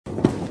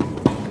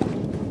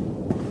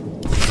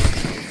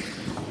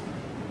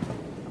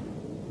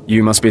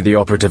You must be the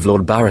operative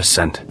Lord Barris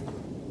sent.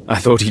 I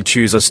thought he'd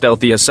choose a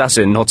stealthy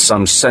assassin, not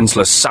some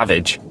senseless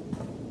savage.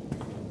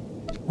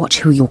 Watch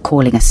who you're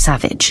calling a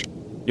savage.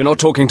 You're not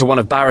talking to one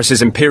of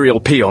Barris's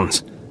imperial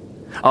peons.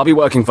 I'll be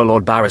working for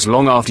Lord Barris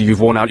long after you've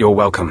worn out your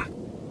welcome.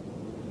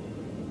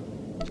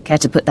 Care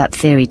to put that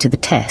theory to the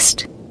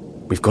test?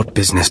 We've got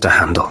business to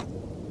handle.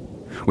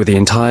 With the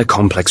entire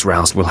complex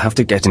roused, we'll have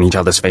to get in each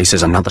other's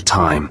faces another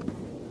time.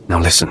 Now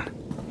listen.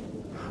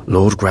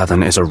 Lord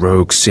Grathan is a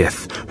rogue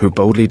Sith who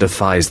boldly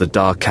defies the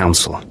Dark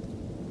Council.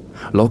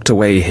 Locked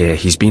away here,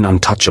 he's been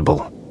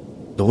untouchable.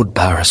 Lord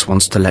Barris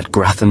wants to let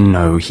Grathan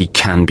know he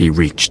can be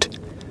reached.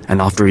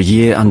 And after a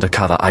year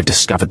undercover, I've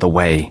discovered the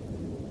way.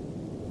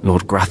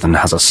 Lord Grathan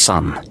has a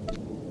son.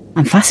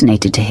 I'm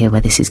fascinated to hear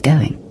where this is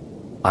going.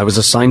 I was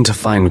assigned to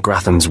find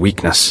Grathan's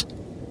weakness.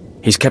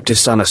 He's kept his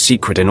son a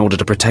secret in order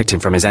to protect him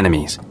from his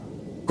enemies.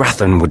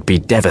 Grathan would be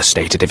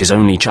devastated if his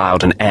only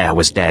child and heir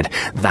was dead.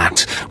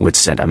 That would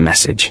send a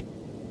message.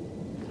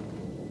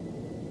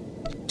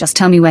 Just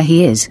tell me where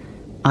he is.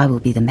 I will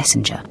be the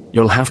messenger.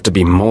 You'll have to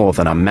be more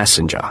than a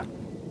messenger.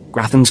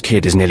 Grathan's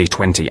kid is nearly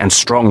 20 and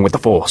strong with the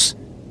Force.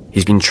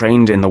 He's been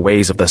trained in the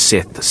ways of the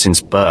Sith since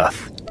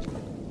birth.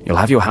 You'll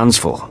have your hands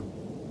full.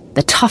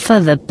 The tougher,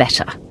 the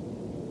better.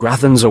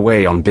 Grathan's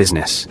away on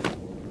business.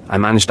 I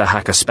managed to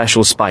hack a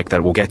special spike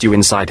that will get you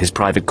inside his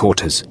private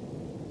quarters.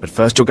 But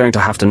first you're going to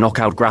have to knock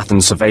out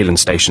Grathan's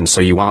surveillance station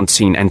so you aren't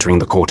seen entering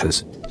the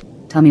quarters.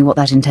 Tell me what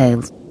that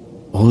entails.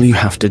 All you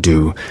have to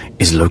do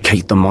is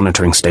locate the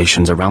monitoring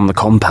stations around the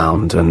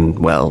compound and,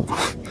 well,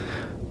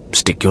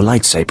 stick your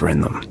lightsaber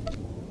in them.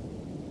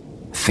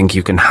 Think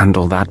you can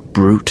handle that,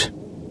 brute?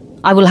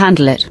 I will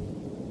handle it.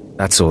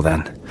 That's all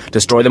then.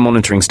 Destroy the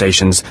monitoring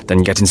stations, then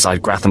get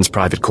inside Grathan's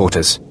private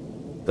quarters.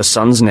 The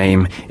son's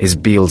name is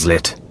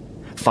Beelslit.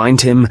 Find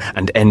him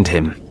and end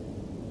him.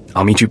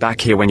 I'll meet you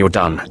back here when you're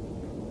done.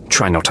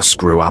 Try not to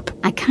screw up.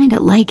 I kinda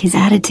like his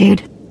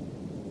attitude.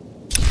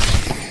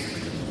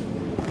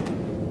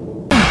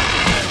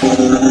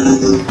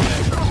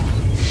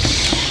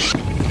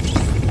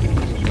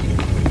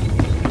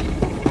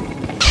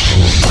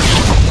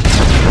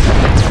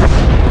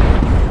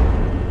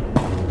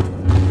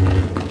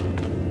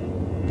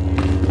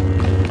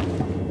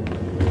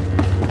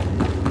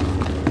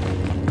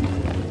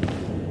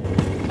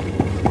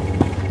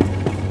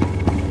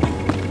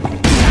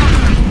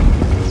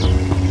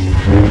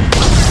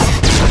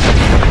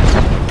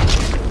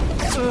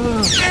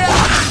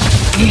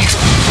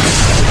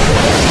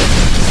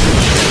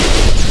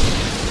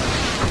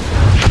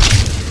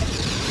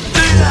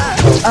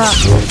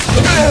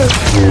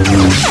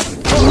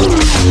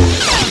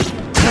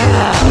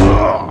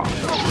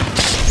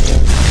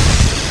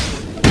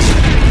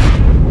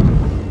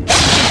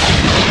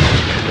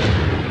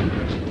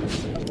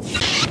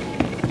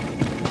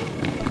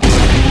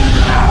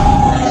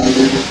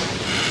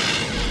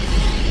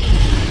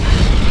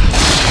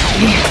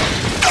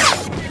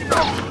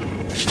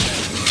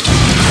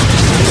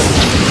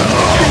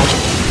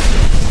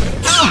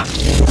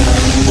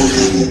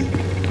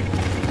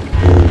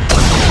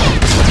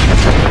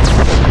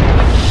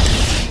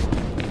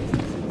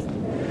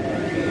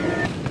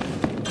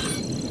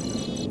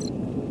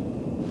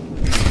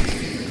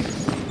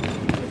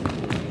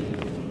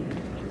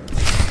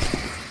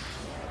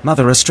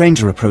 Mother, a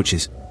stranger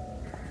approaches.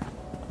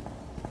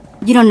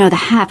 You don't know the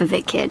half of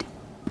it, kid.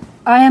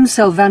 I am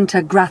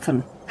Selvanta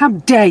Grathan. How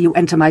dare you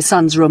enter my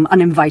son's room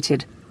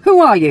uninvited? Who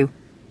are you?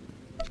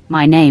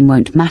 My name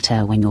won't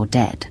matter when you're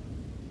dead.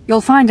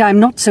 You'll find I'm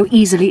not so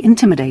easily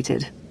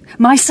intimidated.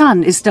 My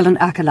son is still an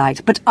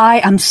acolyte, but I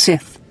am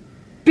Sith.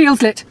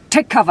 Beelslit,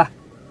 take cover.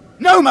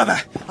 No, Mother!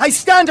 I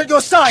stand at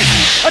your side!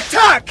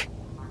 Attack!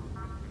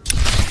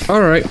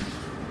 Alright. You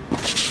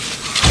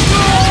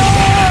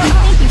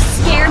think you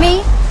scare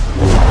me?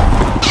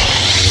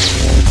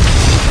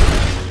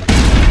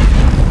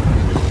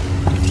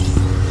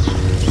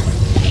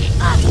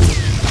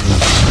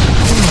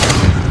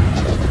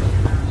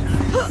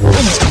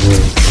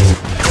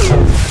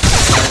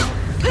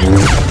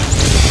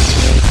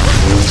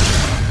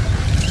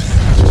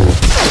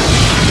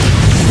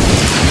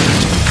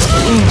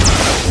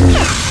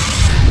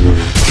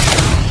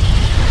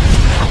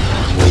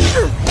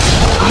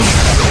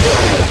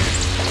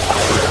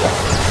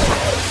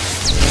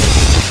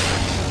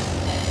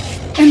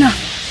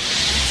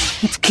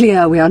 Enough. It's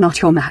clear we are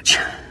not your match.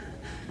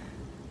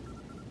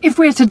 If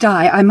we're to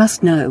die, I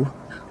must know.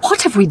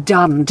 What have we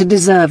done to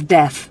deserve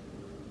death?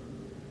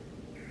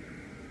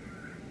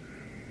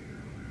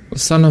 The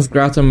son of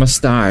Grathan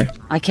must die.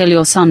 I kill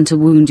your son to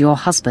wound your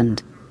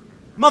husband.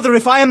 Mother,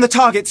 if I am the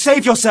target,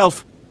 save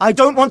yourself! I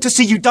don't want to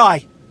see you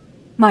die!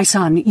 My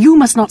son, you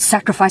must not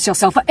sacrifice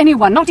yourself for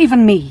anyone, not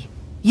even me.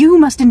 You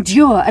must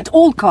endure at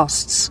all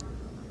costs.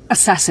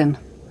 Assassin,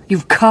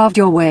 you've carved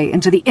your way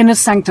into the inner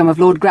sanctum of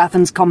Lord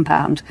Grathan's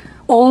compound,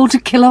 all to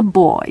kill a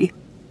boy.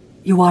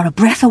 You are a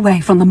breath away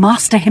from the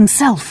Master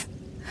himself.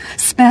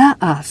 Spare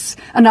us,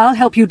 and I'll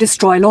help you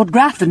destroy Lord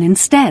Grathan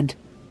instead.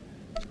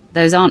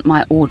 Those aren't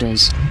my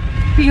orders.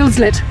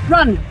 Beelslit,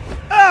 run!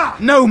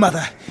 No,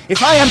 Mother.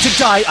 If I am to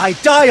die, I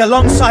die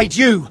alongside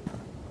you.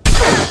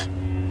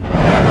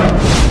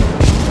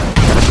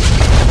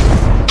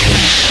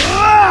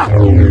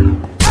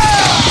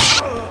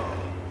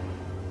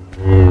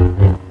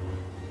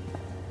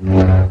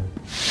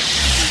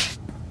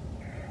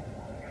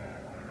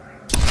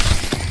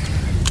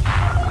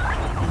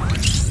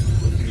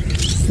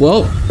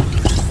 Well,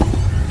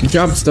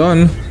 job's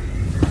done.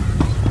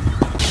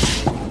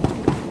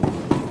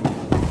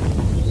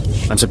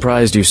 I'm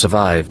surprised you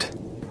survived.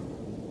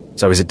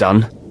 So is it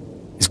done?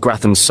 Is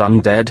Grathan's son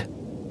dead?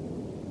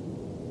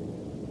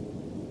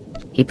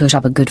 He put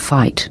up a good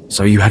fight.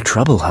 So you had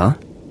trouble, huh?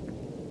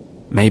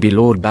 Maybe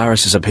Lord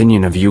Barris's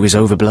opinion of you is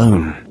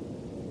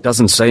overblown.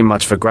 Doesn't say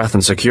much for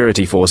Grathan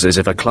security forces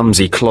if a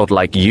clumsy clod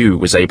like you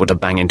was able to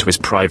bang into his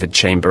private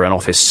chamber and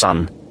off his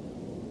son.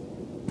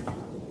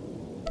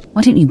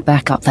 Why don't you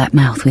back up that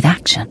mouth with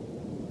action?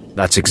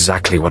 That's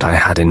exactly what I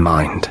had in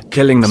mind.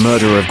 Killing the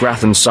murderer of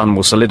Grathan's son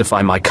will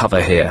solidify my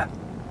cover here.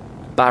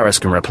 Barris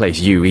can replace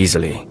you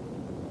easily.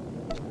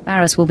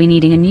 Barris will be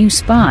needing a new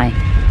spy.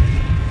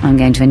 I'm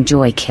going to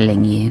enjoy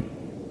killing you.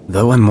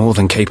 Though I'm more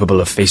than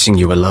capable of facing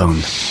you alone,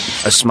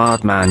 a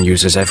smart man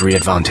uses every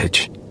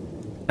advantage.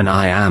 And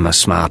I am a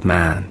smart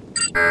man.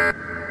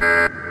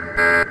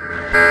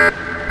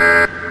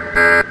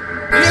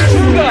 The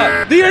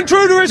intruder! The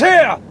intruder is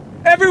here!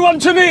 Everyone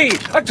to me!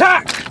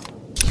 Attack!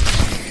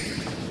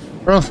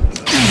 Bro.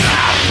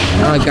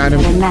 Now I got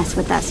him. Don't mess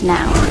with us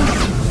now.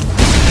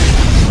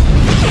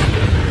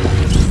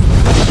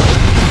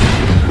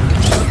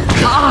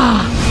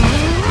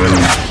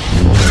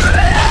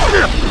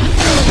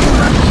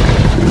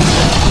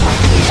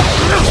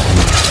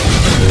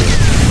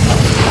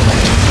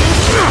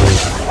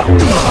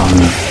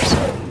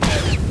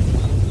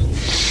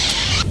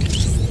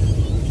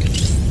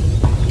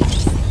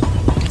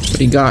 What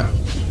he got?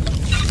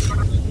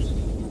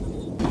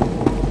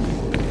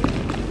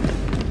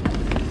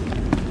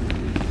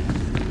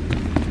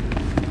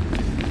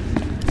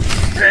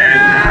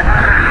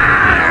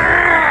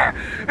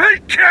 I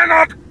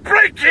cannot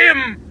break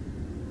him!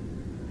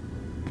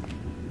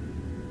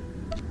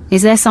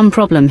 Is there some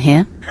problem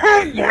here?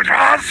 Who would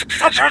ask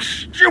such a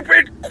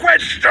stupid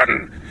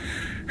question?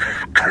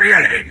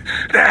 Clearly,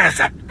 there's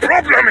a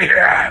problem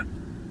here.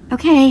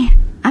 Okay,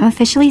 I'm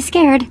officially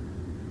scared.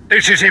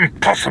 This is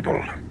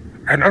impossible.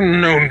 An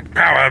unknown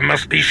power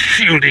must be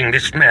shielding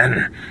this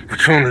man,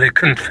 which only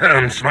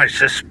confirms my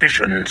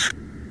suspicions.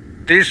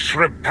 This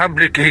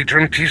Republic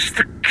agent is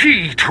the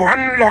key to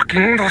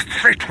unlocking the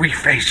threat we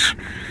face.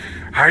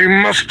 I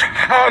must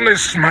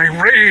harness my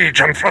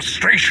rage and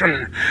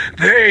frustration.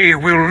 They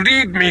will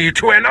lead me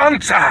to an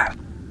answer.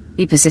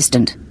 Be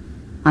persistent.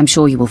 I'm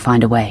sure you will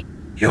find a way.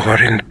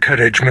 Your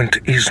encouragement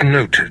is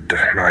noted,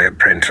 my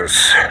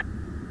apprentice.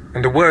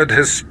 And the word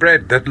has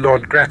spread that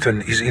Lord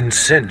Grathan is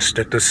incensed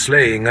at the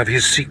slaying of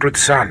his secret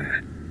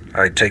son.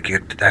 I take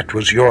it that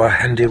was your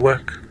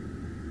handiwork?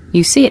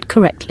 You see it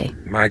correctly.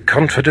 My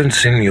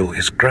confidence in you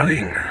is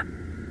growing.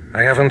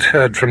 I haven't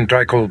heard from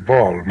Dreikel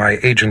Ball, my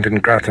agent in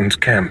Grathan's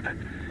camp.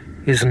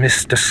 He's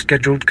missed a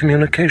scheduled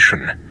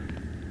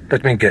communication.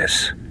 Let me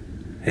guess.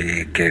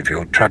 He gave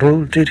you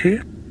trouble, did he?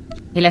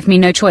 He left me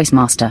no choice,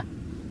 Master.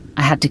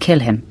 I had to kill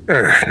him.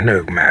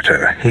 No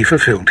matter. He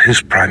fulfilled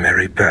his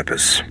primary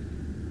purpose.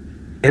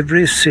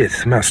 Every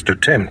Sith must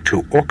attempt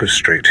to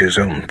orchestrate his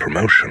own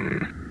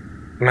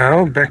promotion.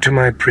 Now, back to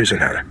my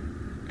prisoner.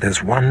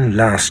 There's one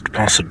last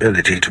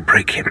possibility to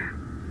break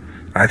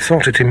him. I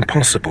thought it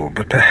impossible,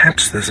 but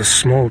perhaps there's a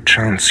small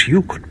chance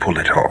you could pull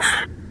it off.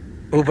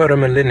 Over a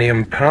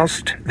millennium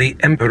past, the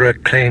Emperor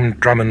claimed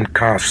Drummond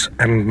Cass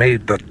and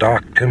made the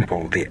Dark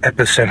Temple the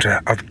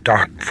epicenter of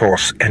Dark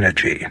Force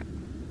energy.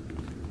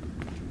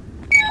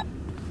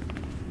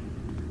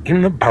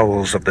 In the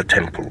bowels of the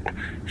temple,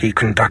 he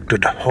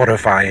conducted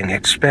horrifying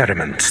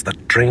experiments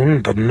that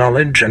drained the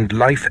knowledge and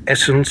life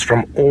essence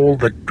from all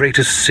the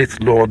greatest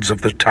Sith Lords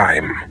of the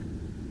time.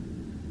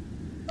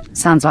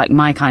 Sounds like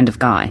my kind of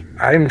guy.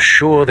 I'm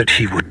sure that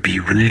he would be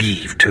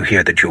relieved to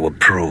hear that you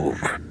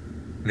approve.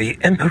 The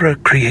Emperor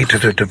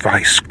created a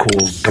device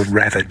called the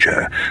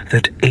Ravager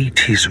that ate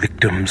his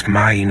victims'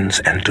 minds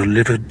and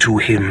delivered to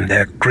him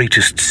their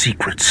greatest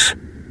secrets.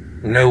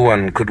 No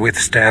one could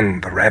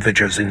withstand the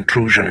Ravager's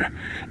intrusion.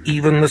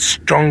 Even the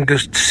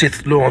strongest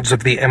Sith Lords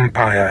of the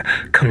Empire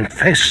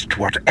confessed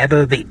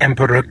whatever the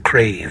Emperor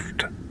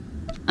craved.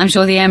 I'm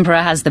sure the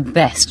Emperor has the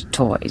best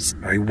toys.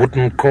 I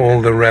wouldn't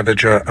call the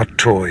Ravager a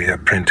toy,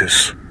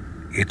 apprentice.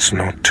 It's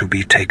not to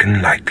be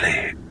taken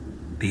lightly.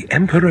 The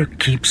Emperor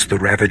keeps the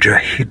Ravager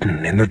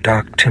hidden in the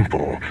Dark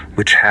Temple,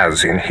 which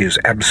has, in his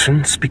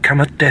absence, become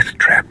a death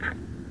trap.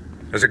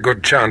 There's a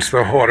good chance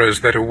the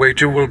horrors that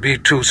await you will be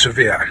too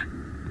severe.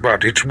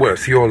 But it's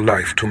worth your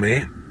life to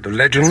me. The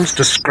legends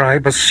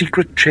describe a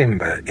secret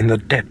chamber in the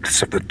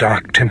depths of the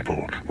Dark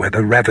Temple where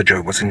the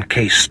Ravager was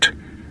encased.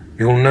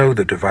 You'll know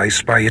the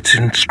device by its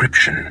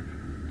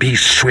inscription. Be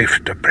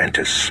swift,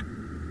 apprentice.